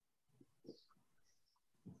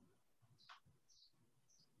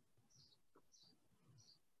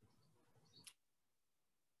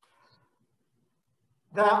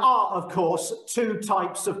There are, of course, two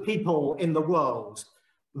types of people in the world.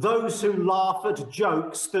 Those who laugh at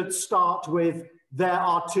jokes that start with, there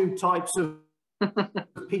are two types of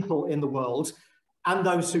people in the world, and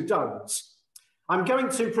those who don't. I'm going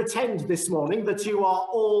to pretend this morning that you are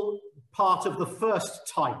all part of the first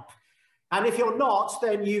type. And if you're not,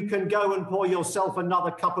 then you can go and pour yourself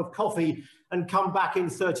another cup of coffee and come back in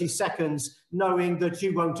 30 seconds knowing that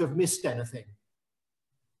you won't have missed anything.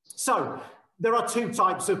 So, there are two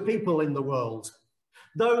types of people in the world.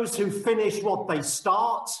 Those who finish what they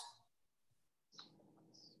start.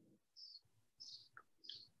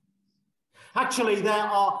 Actually, there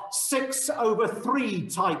are 6/3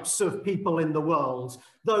 types of people in the world.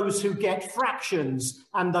 Those who get fractions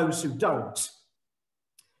and those who don't.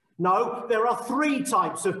 No, there are 3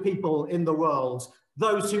 types of people in the world.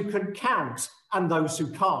 Those who can count and those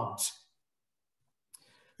who can't.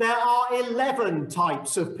 There are 11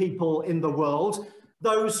 types of people in the world,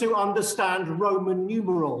 those who understand Roman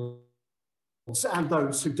numerals and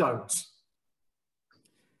those who don't.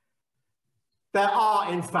 There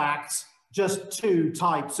are, in fact, just 2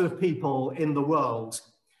 types of people in the world.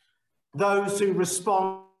 Those who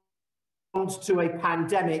respond to a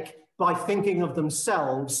pandemic by thinking of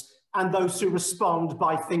themselves and those who respond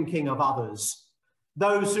by thinking of others.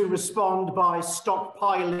 Those who respond by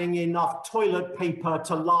stockpiling enough toilet paper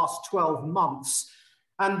to last 12 months,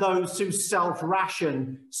 and those who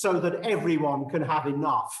self-ration so that everyone can have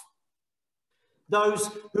enough. Those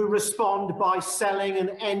who respond by selling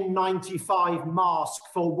an N95 mask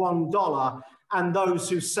for $1, and those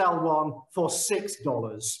who sell one for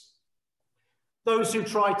 $6. Those who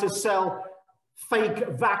try to sell fake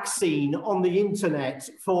vaccine on the internet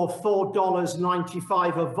for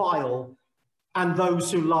 $4.95 a vial, and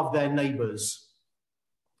those who love their neighbours.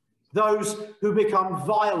 Those who become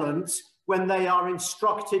violent when they are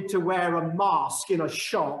instructed to wear a mask in a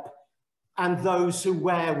shop, and those who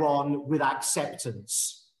wear one with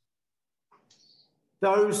acceptance.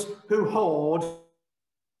 Those who hoard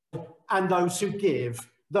and those who give,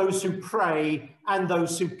 those who pray and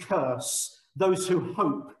those who curse, those who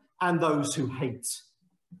hope and those who hate.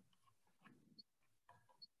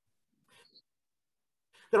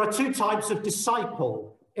 There are 2 types of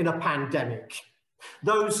disciple in a pandemic.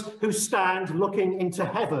 Those who stand looking into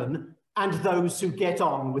heaven and those who get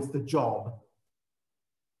on with the job.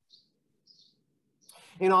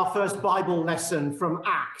 In our first Bible lesson from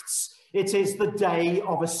Acts, it is the day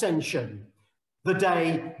of Ascension, the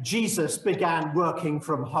day Jesus began working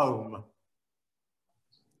from home.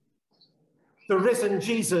 The risen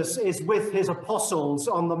Jesus is with his apostles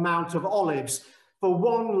on the Mount of Olives for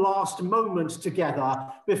one last moment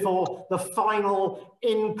together before the final,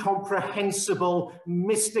 incomprehensible,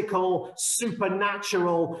 mystical,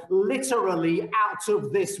 supernatural, literally out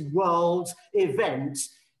of this world event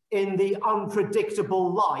in the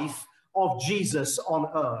unpredictable life of Jesus on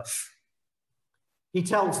earth. He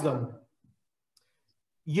tells them,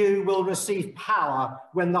 "You will receive power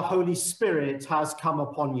when the Holy Spirit has come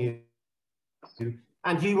upon you.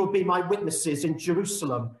 And you will be my witnesses in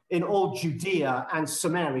Jerusalem, in all Judea and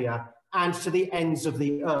Samaria, and to the ends of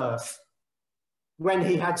the earth." When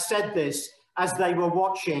he had said this, as they were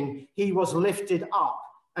watching, he was lifted up,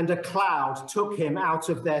 and a cloud took him out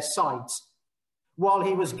of their sight. While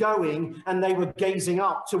he was going, and they were gazing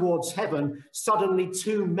up towards heaven, suddenly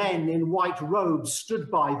 2 men in white robes stood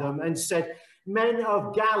by them and said, "Men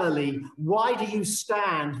of Galilee, why do you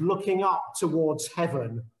stand looking up towards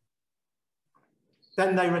heaven?"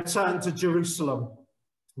 Then they returned to Jerusalem,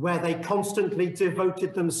 where they constantly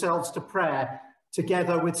devoted themselves to prayer,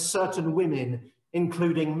 together with certain women,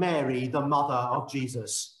 including Mary, the mother of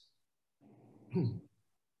Jesus.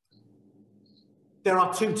 There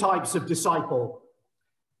are 2 types of disciple: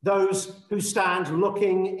 those who stand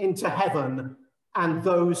looking into heaven and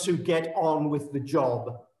those who get on with the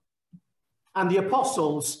job. And the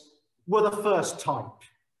apostles were the first type.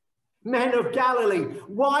 "Men of Galilee,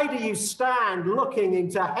 why do you stand looking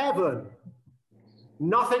into heaven?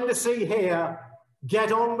 Nothing to see here.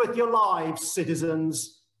 Get on with your lives,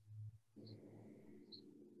 citizens."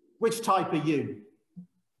 Which type are you?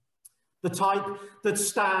 The type that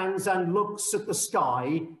stands and looks at the sky,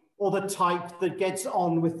 or the type that gets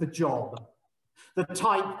on with the job? The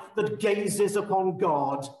type that gazes upon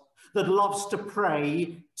God, that loves to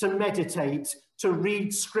pray, to meditate, to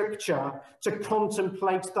read scripture, to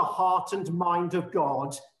contemplate the heart and mind of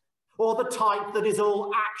God? Or the type that is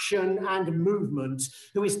all action and movement,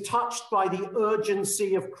 who is touched by the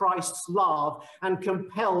urgency of Christ's love and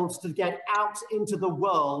compelled to get out into the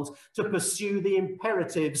world to pursue the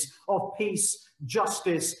imperatives of peace,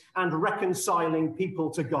 justice, and reconciling people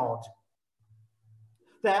to God?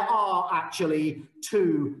 there are actually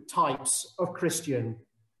two types of Christian: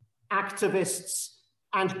 activists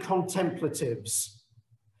and contemplatives.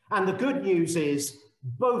 And the good news is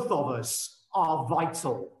both of us are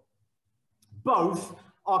vital. Both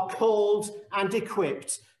are called and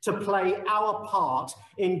equipped to play our part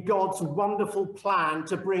in God's wonderful plan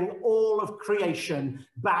to bring all of creation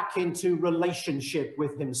back into relationship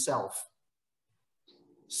with himself.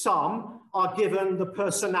 Some are given the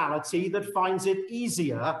personality that finds it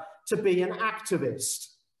easier to be an activist,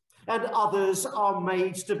 and others are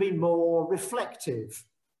made to be more reflective.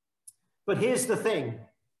 But here's the thing: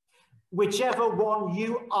 whichever one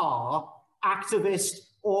you are, activist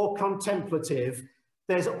or contemplative,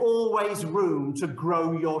 there's always room to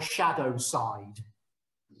grow your shadow side.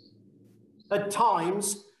 At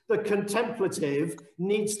times, the contemplative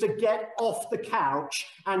needs to get off the couch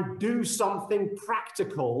and do something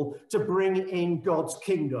practical to bring in God's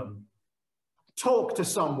kingdom. Talk to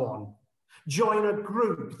someone, join a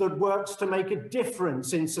group that works to make a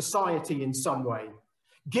difference in society in some way,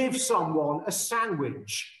 give someone a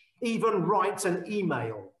sandwich, even write an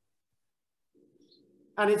email.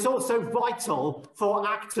 And it's also vital for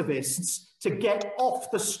activists to get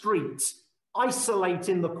off the street, isolate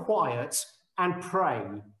in the quiet, and pray.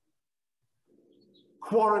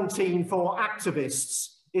 Quarantine for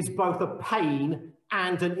activists is both a pain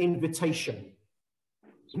and an invitation.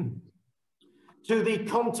 To the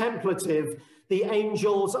contemplative, the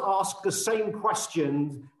angels ask the same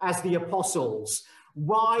question as the apostles.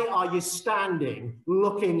 Why are you standing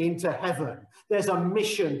looking into heaven? There's a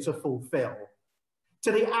mission to fulfill.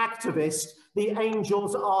 To the activist, the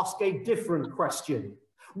angels ask a different question.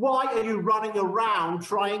 Why are you running around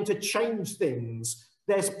trying to change things?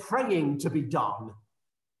 There's praying to be done.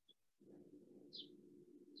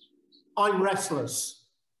 I'm restless.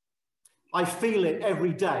 I feel it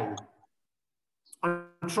every day. I'm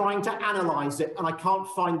trying to analyze it and I can't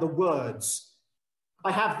find the words.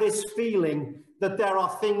 I have this feeling that there are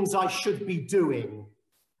things I should be doing,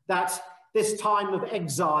 that this time of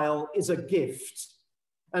exile is a gift.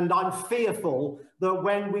 And I'm fearful that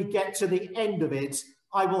when we get to the end of it,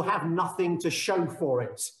 I will have nothing to show for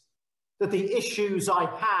it. That the issues I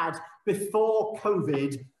had before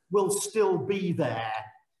COVID will still be there.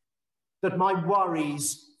 That my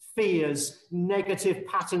worries, fears, negative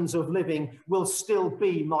patterns of living will still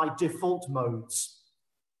be my default modes.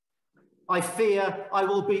 I fear I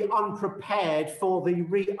will be unprepared for the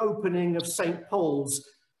reopening of St. Paul's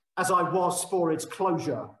as I was for its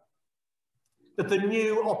closure. That the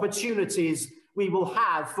new opportunities we will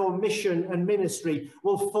have for mission and ministry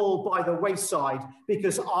will fall by the wayside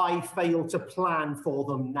because I fail to plan for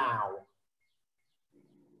them now.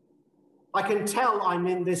 I can tell I'm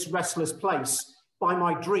in this restless place by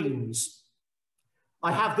my dreams.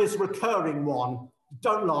 I have this recurring one.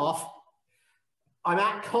 Don't laugh. I'm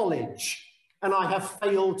at college and I have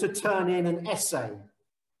failed to turn in an essay.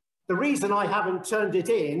 The reason I haven't turned it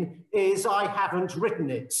in is I haven't written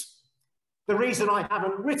it. The reason I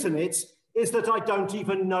haven't written it is that I don't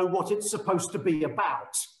even know what it's supposed to be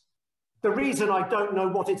about. The reason I don't know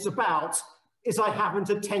what it's about is I haven't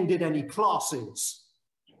attended any classes.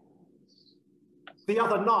 The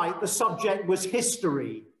other night, the subject was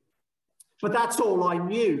history, but that's all I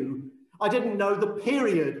knew. I didn't know the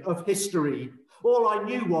period of history. All I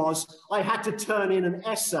knew was I had to turn in an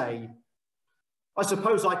essay. I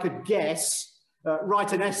suppose I could guess,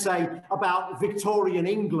 write an essay about Victorian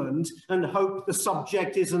England and hope the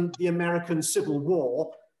subject isn't the American Civil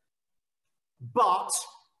War. But,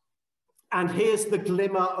 and here's the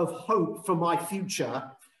glimmer of hope for my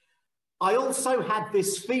future, I also had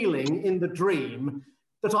this feeling in the dream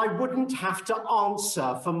that I wouldn't have to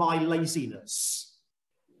answer for my laziness.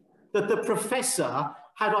 That the professor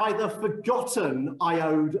had either forgotten I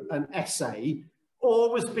owed an essay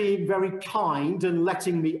or was being very kind and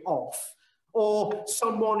letting me off, or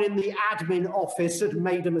someone in the admin office had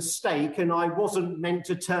made a mistake and I wasn't meant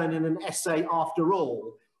to turn in an essay after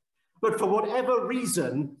all. But for whatever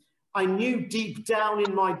reason, I knew deep down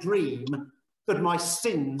in my dream that my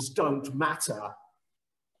sins don't matter.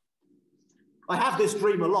 I have this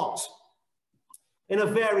dream a lot. In a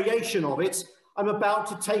variation of it, I'm about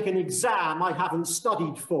to take an exam I haven't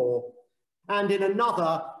studied for. And in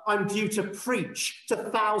another, I'm due to preach to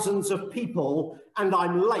thousands of people and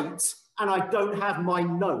I'm late and I don't have my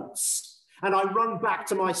notes. And I run back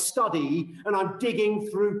to my study and I'm digging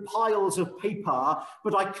through piles of paper,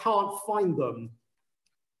 but I can't find them.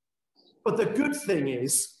 But the good thing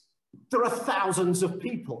is, there are thousands of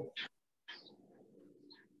people.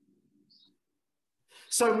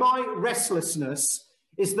 So my restlessness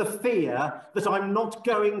is the fear that I'm not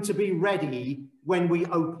going to be ready when we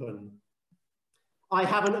open. I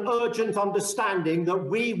have an urgent understanding that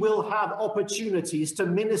we will have opportunities to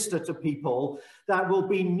minister to people that will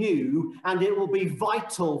be new, and it will be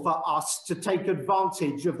vital for us to take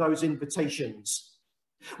advantage of those invitations.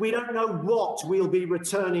 We don't know what we'll be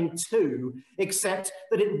returning to, except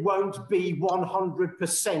that it won't be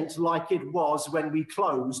 100% like it was when we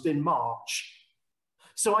closed in March.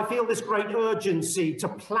 So I feel this great urgency to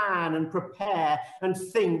plan and prepare and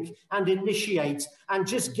think and initiate and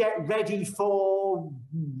just get ready for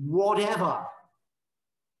whatever.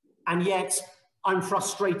 And yet I'm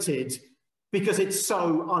frustrated because it's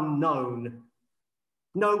so unknown.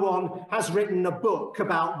 No one has written a book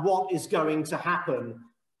about what is going to happen,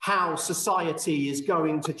 how society is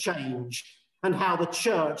going to change, and how the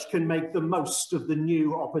church can make the most of the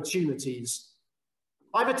new opportunities.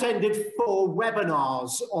 I've attended 4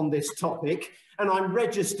 webinars on this topic, and I'm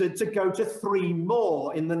registered to go to 3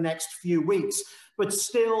 more in the next few weeks. But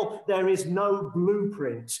still, there is no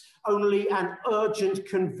blueprint, only an urgent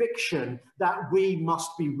conviction that we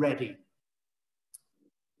must be ready.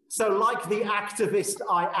 So like the activist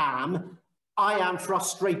I am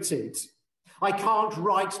frustrated. I can't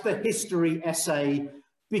write the history essay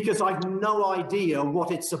because I've no idea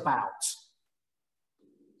what it's about.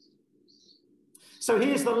 So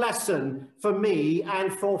here's the lesson for me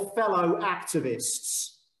and for fellow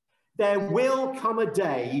activists. There will come a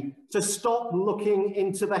day to stop looking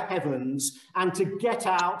into the heavens and to get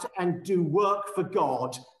out and do work for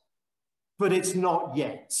God, but it's not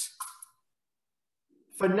yet.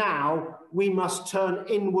 For now, we must turn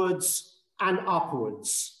inwards and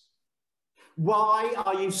upwards. Why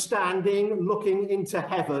are you standing looking into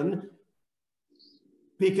heaven?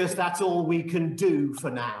 Because that's all we can do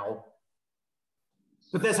for now.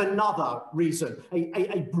 But there's another reason,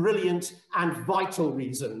 a brilliant and vital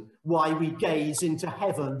reason why we gaze into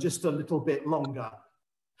heaven just a little bit longer.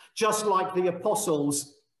 Just like the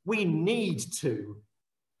apostles, we need to.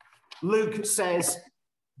 Luke says,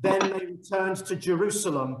 then they returned to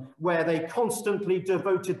Jerusalem, where they constantly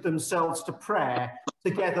devoted themselves to prayer,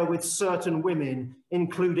 together with certain women,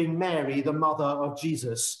 including Mary, the mother of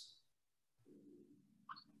Jesus.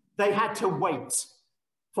 They had to wait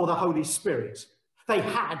for the Holy Spirit. They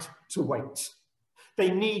had to wait.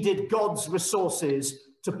 They needed God's resources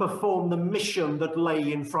to perform the mission that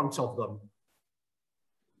lay in front of them.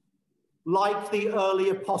 Like the early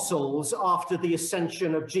apostles after the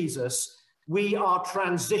ascension of Jesus, we are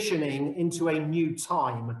transitioning into a new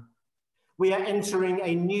time. We are entering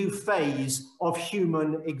a new phase of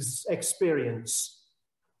human experience.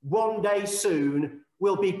 One day soon,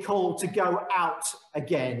 we'll be called to go out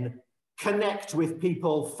again, connect with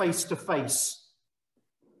people face to face,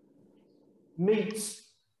 meet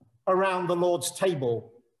around the Lord's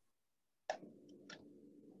table,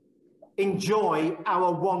 enjoy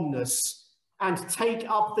our oneness, and take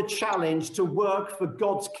up the challenge to work for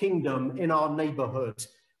God's kingdom in our neighborhood.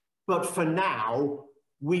 But for now,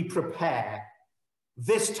 we prepare.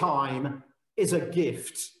 This time is a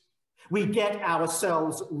gift. We get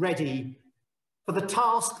ourselves ready. For the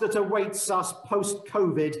task that awaits us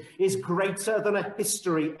post-COVID is greater than a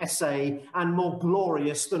history essay and more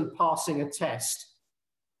glorious than passing a test.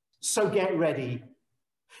 So get ready.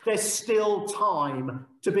 There's still time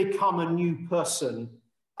to become a new person,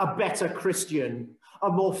 a better Christian, a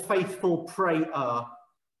more faithful prayer,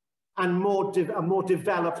 and a more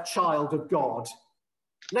developed child of God.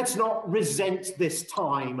 Let's not resent this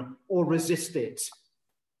time or resist it.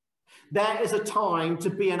 There is a time to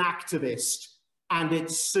be an activist, and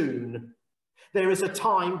it's soon. There is a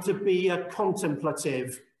time to be a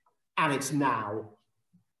contemplative, and it's now.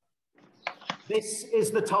 This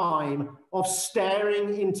is the time of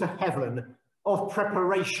staring into heaven, of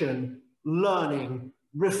preparation, learning,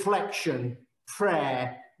 reflection,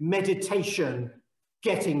 prayer, meditation,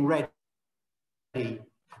 getting ready.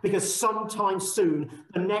 Because sometime soon,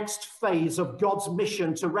 the next phase of God's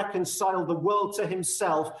mission to reconcile the world to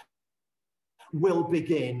himself will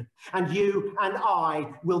begin, and you and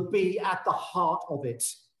I will be at the heart of it.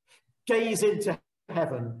 Gaze into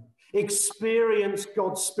heaven, experience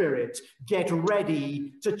God's Spirit, get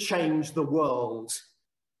ready to change the world.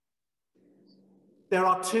 There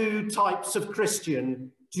are 2 types of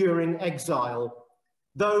Christian during exile: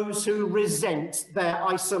 those who resent their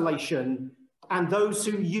isolation and those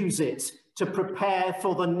who use it to prepare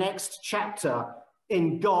for the next chapter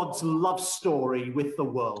in God's love story with the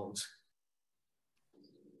world.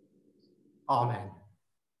 Amen.